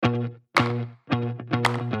Hey,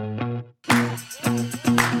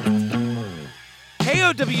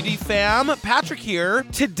 OWD fam, Patrick here.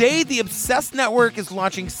 Today, the Obsessed Network is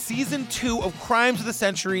launching Season 2 of Crimes of the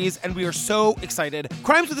Centuries, and we are so excited.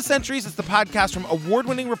 Crimes of the Centuries is the podcast from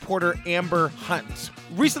award-winning reporter Amber Hunt.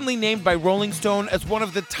 Recently named by Rolling Stone as one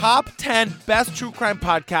of the top 10 best true crime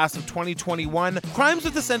podcasts of 2021, Crimes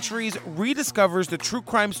of the Centuries rediscovers the true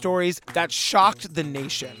crime stories that shocked the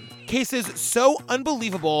nation. Cases so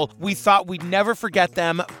unbelievable, we thought we'd never forget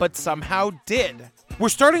them, but somehow did. We're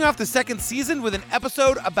starting off the second season with an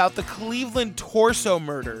episode about the Cleveland torso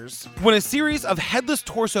murders, when a series of headless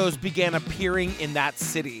torsos began appearing in that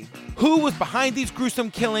city. Who was behind these gruesome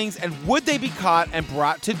killings, and would they be caught and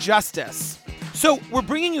brought to justice? So we're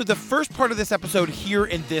bringing you the first part of this episode here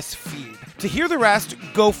in this feed. To hear the rest,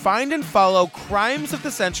 go find and follow Crimes of the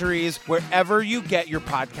Centuries wherever you get your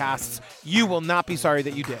podcasts. You will not be sorry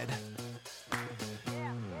that you did.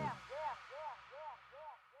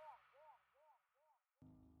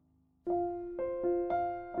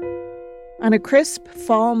 On a crisp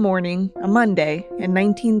fall morning, a Monday, in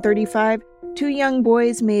 1935, two young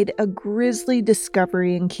boys made a grisly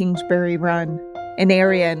discovery in Kingsbury Run, an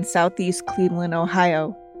area in southeast Cleveland,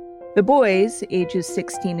 Ohio. The boys, ages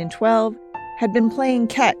 16 and 12, had been playing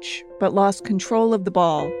catch, but lost control of the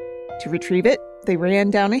ball. To retrieve it, they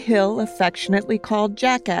ran down a hill affectionately called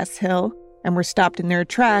Jackass Hill and were stopped in their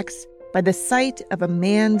tracks by the sight of a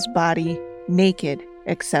man's body, naked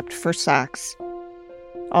except for socks.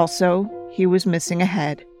 Also, he was missing a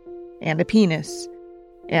head and a penis,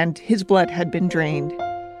 and his blood had been drained.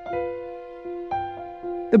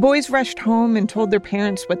 The boys rushed home and told their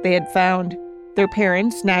parents what they had found. Their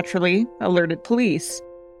parents, naturally, alerted police.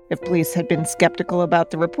 If police had been skeptical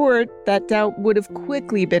about the report, that doubt would have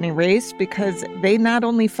quickly been erased because they not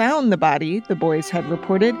only found the body the boys had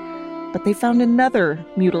reported, but they found another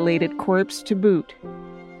mutilated corpse to boot.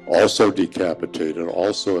 Also decapitated,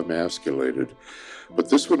 also emasculated. But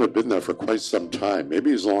this would have been there for quite some time,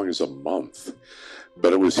 maybe as long as a month.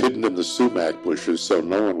 But it was hidden in the sumac bushes, so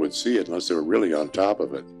no one would see it unless they were really on top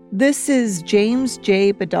of it. This is James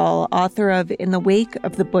J. Badal, author of In the Wake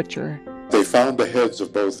of the Butcher. They found the heads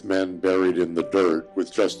of both men buried in the dirt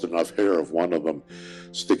with just enough hair of one of them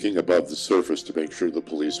sticking above the surface to make sure the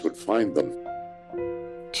police would find them.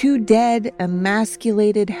 Two dead,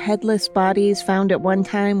 emasculated, headless bodies found at one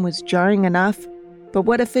time was jarring enough. But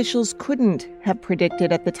what officials couldn't have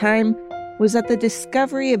predicted at the time was that the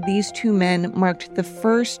discovery of these two men marked the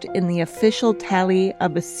first in the official tally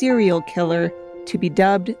of a serial killer to be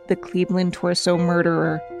dubbed the Cleveland Torso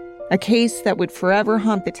Murderer, a case that would forever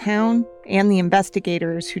haunt the town and the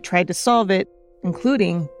investigators who tried to solve it,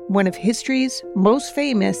 including one of history's most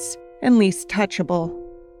famous and least touchable.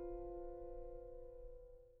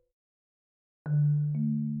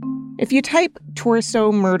 If you type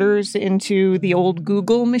torso murders into the old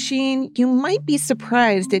Google machine, you might be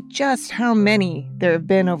surprised at just how many there have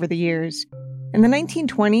been over the years. In the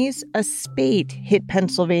 1920s, a spate hit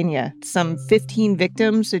Pennsylvania, some 15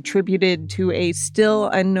 victims attributed to a still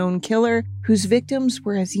unknown killer whose victims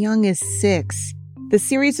were as young as 6. The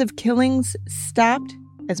series of killings stopped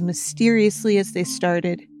as mysteriously as they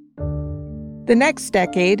started. The next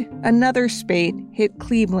decade, another spate hit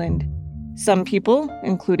Cleveland. Some people,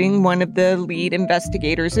 including one of the lead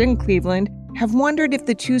investigators in Cleveland, have wondered if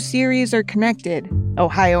the two series are connected.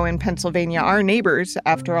 Ohio and Pennsylvania are neighbors,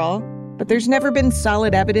 after all, but there's never been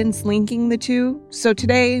solid evidence linking the two, so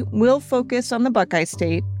today we'll focus on the Buckeye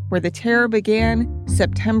State, where the terror began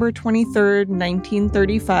September 23,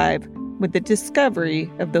 1935, with the discovery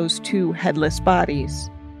of those two headless bodies.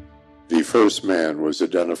 The first man was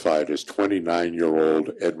identified as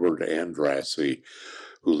 29-year-old Edward Andrassy,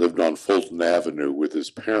 who lived on Fulton Avenue with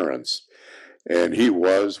his parents, and he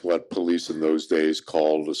was what police in those days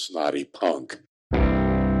called a snotty punk.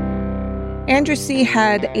 Andrassy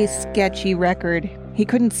had a sketchy record. He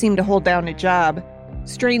couldn't seem to hold down a job.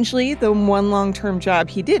 Strangely, the one long-term job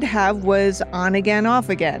he did have was on again, off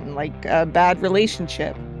again, like a bad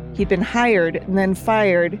relationship. He'd been hired, and then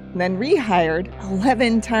fired, and then rehired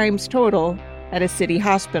 11 times total at a city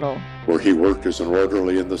hospital, where he worked as an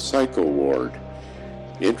orderly in the psycho ward.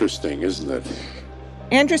 Interesting, isn't it?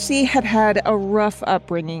 Andrassy had had a rough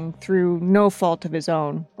upbringing through no fault of his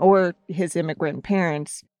own, or his immigrant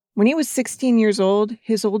parents. When he was 16 years old,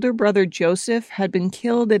 his older brother Joseph had been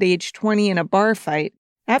killed at age 20 in a bar fight,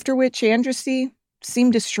 after which Andrassy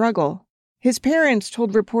seemed to struggle. His parents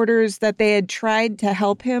told reporters that they had tried to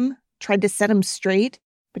help him, tried to set him straight,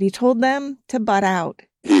 but he told them to butt out.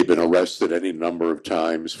 He'd been arrested any number of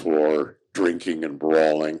times for drinking and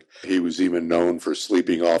brawling. He was even known for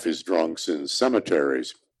sleeping off his drunks in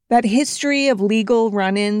cemeteries. That history of legal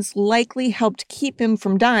run-ins likely helped keep him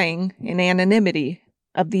from dying in anonymity.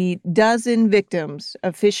 Of the dozen victims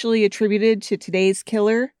officially attributed to today's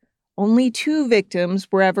killer, only 2 victims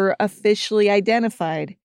were ever officially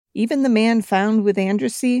identified. Even the man found with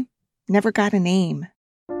Andrassy never got a name.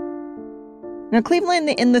 Now, Cleveland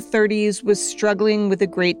in the 30s was struggling with the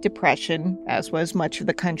Great Depression, as was much of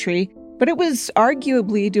the country, but it was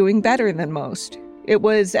arguably doing better than most. It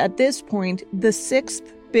was, at this point, the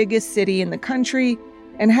 6th biggest city in the country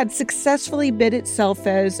and had successfully bid itself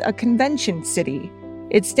as a convention city.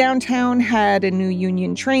 Its downtown had a new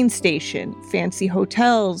Union train station, fancy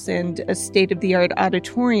hotels, and a state-of-the-art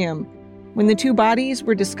auditorium. When the 2 bodies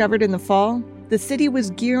were discovered in the fall, the city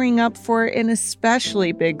was gearing up for an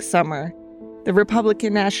especially big summer. The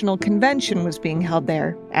Republican National Convention was being held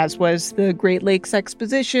there, as was the Great Lakes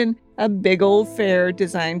Exposition, a big old fair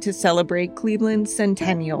designed to celebrate Cleveland's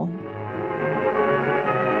centennial.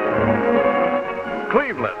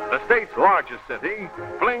 Cleveland, the state's largest city,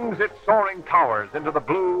 flings its soaring towers into the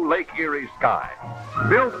blue Lake Erie sky.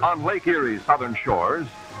 Built on Lake Erie's southern shores,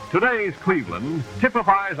 today's Cleveland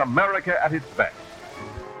typifies America at its best.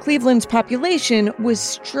 Cleveland's population was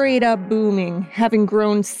straight up booming, having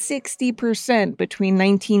grown 60% between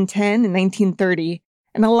 1910 and 1930.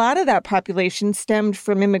 And a lot of that population stemmed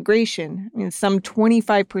from immigration. Some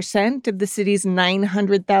 25% of the city's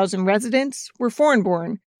 900,000 residents were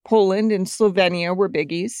foreign-born. Poland and Slovenia were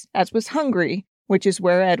biggies, as was Hungary, which is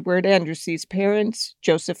where Edward Andrassy's parents,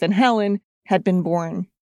 Joseph and Helen, had been born.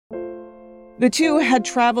 The 2 had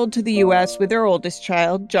traveled to the U.S. with their oldest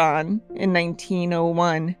child, John, in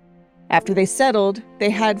 1901. After they settled, they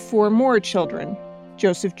had 4 more children.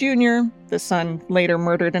 Joseph Jr., the son later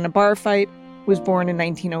murdered in a bar fight, was born in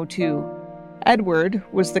 1902. Edward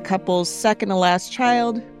was the couple's second-to-last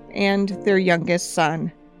child and their youngest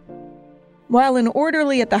son. While an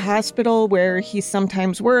orderly at the hospital where he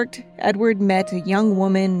sometimes worked, Edward met a young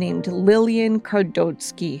woman named Lillian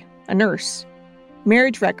Kardotsky, a nurse.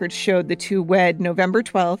 Marriage records showed the 2 wed November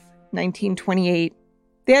 12, 1928.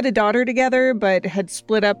 They had a daughter together, but had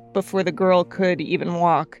split up before the girl could even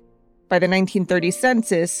walk. By the 1930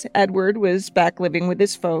 census, Edward was back living with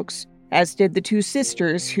his folks, as did the 2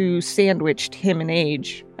 sisters who sandwiched him in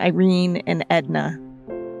age, Irene and Edna.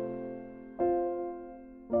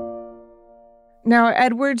 Now,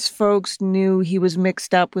 Edward's folks knew he was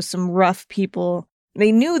mixed up with some rough people.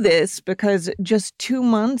 They knew this because just 2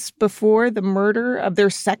 months before the murder of their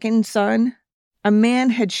second son, a man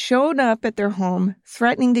had shown up at their home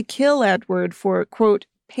threatening to kill Edward for, quote,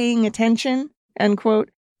 paying attention, end quote,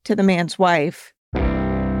 to the man's wife.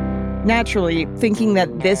 Naturally, thinking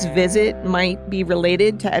that this visit might be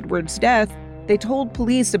related to Edward's death, they told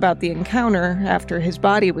police about the encounter after his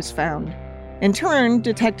body was found. In turn,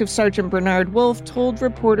 Detective Sergeant Bernard Wolfe told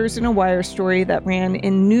reporters in a wire story that ran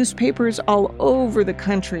in newspapers all over the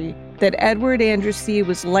country that Edward Andrassy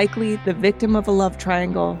was likely the victim of a love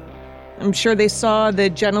triangle. I'm sure they saw the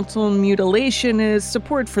genital mutilation as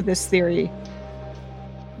support for this theory.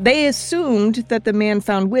 They assumed that the man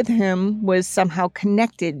found with him was somehow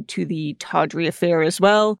connected to the tawdry affair as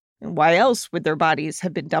well, and why else would their bodies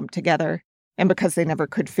have been dumped together? And because they never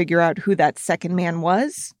could figure out who that second man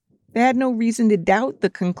was, they had no reason to doubt the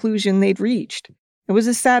conclusion they'd reached. It was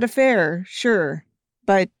a sad affair, sure,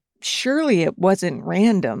 but surely it wasn't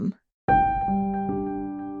random.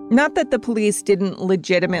 Not that the police didn't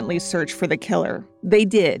legitimately search for the killer. They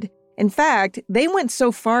did. In fact, they went so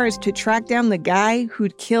far as to track down the guy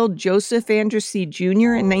who'd killed Joseph Andrassy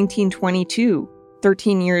Jr. in 1922,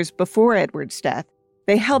 13 years before Edward's death.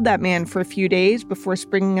 They held that man for a few days before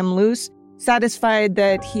springing him loose, satisfied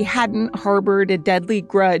that he hadn't harbored a deadly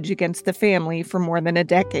grudge against the family for more than a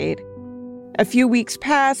decade. A few weeks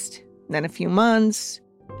passed, then a few months,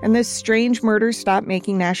 and this strange murder stopped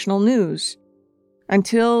making national news.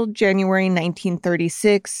 Until January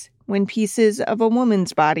 1936, when pieces of a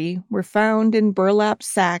woman's body were found in burlap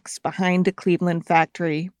sacks behind a Cleveland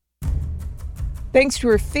factory. Thanks to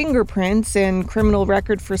her fingerprints and criminal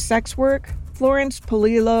record for sex work, Florence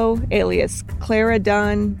Polillo, alias Clara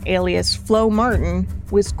Dunn, alias Flo Martin,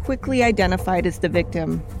 was quickly identified as the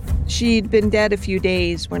victim. She'd been dead a few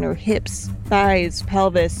days when her hips, thighs,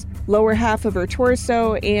 pelvis, lower half of her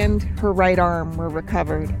torso, and her right arm were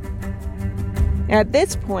recovered. At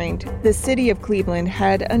this point, the city of Cleveland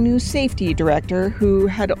had a new safety director who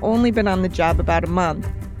had only been on the job about a month.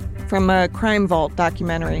 From a Crime Vault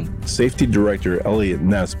documentary. Safety director Elliot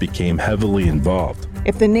Ness became heavily involved.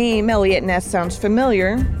 If the name Eliot Ness sounds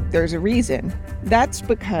familiar, there's a reason. That's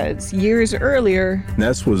because years earlier,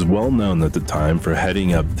 Ness was well known at the time for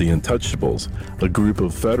heading up the Untouchables, a group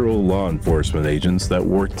of federal law enforcement agents that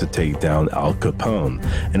worked to take down Al Capone,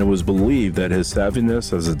 and it was believed that his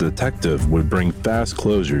savviness as a detective would bring fast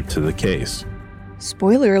closure to the case.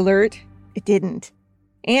 Spoiler alert, it didn't.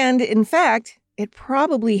 And in fact, it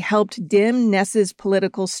probably helped dim Ness's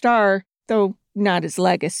political star, though not his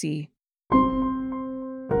legacy.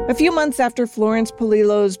 A few months after Florence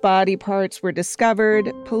Polillo's body parts were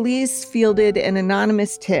discovered, police fielded an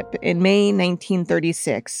anonymous tip in May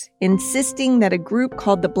 1936, insisting that a group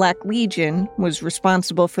called the Black Legion was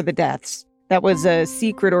responsible for the deaths. That was a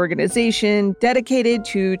secret organization dedicated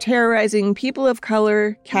to terrorizing people of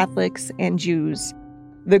color, Catholics, and Jews.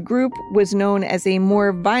 The group was known as a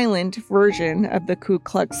more violent version of the Ku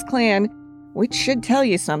Klux Klan, which should tell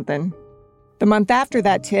you something. The month after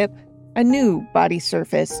that tip, a new body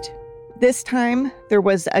surfaced. This time, there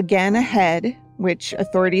was again a head, which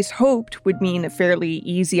authorities hoped would mean a fairly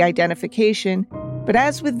easy identification. But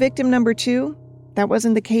as with victim number 2, that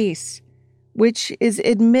wasn't the case, which is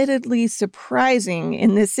admittedly surprising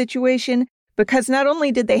in this situation because not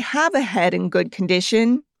only did they have a head in good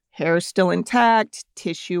condition, hair still intact,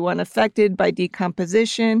 tissue unaffected by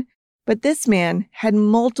decomposition, but this man had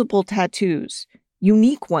multiple tattoos,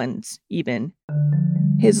 unique ones even.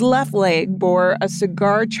 His left leg bore a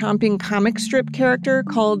cigar-chomping comic strip character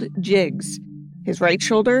called Jiggs. His right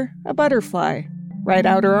shoulder, a butterfly. Right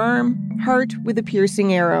outer arm, heart with a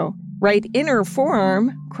piercing arrow. Right inner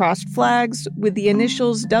forearm, crossed flags with the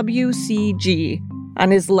initials WCG.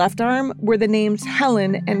 On his left arm were the names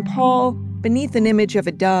Helen and Paul beneath an image of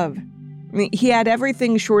a dove. He had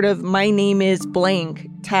everything short of "my name is blank"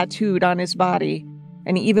 tattooed on his body.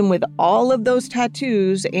 And even with all of those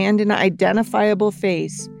tattoos and an identifiable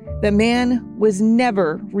face, the man was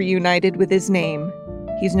never reunited with his name.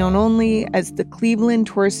 He's known only as the Cleveland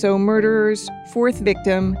Torso Murderer's 4th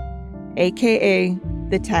victim, a.k.a.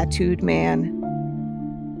 the Tattooed Man.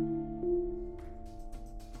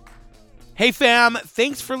 Hey fam,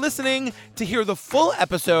 thanks for listening. To hear the full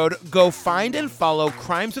episode, go find and follow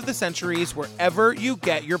Crimes of the Centuries wherever you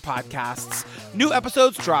get your podcasts. New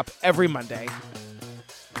episodes drop every Monday.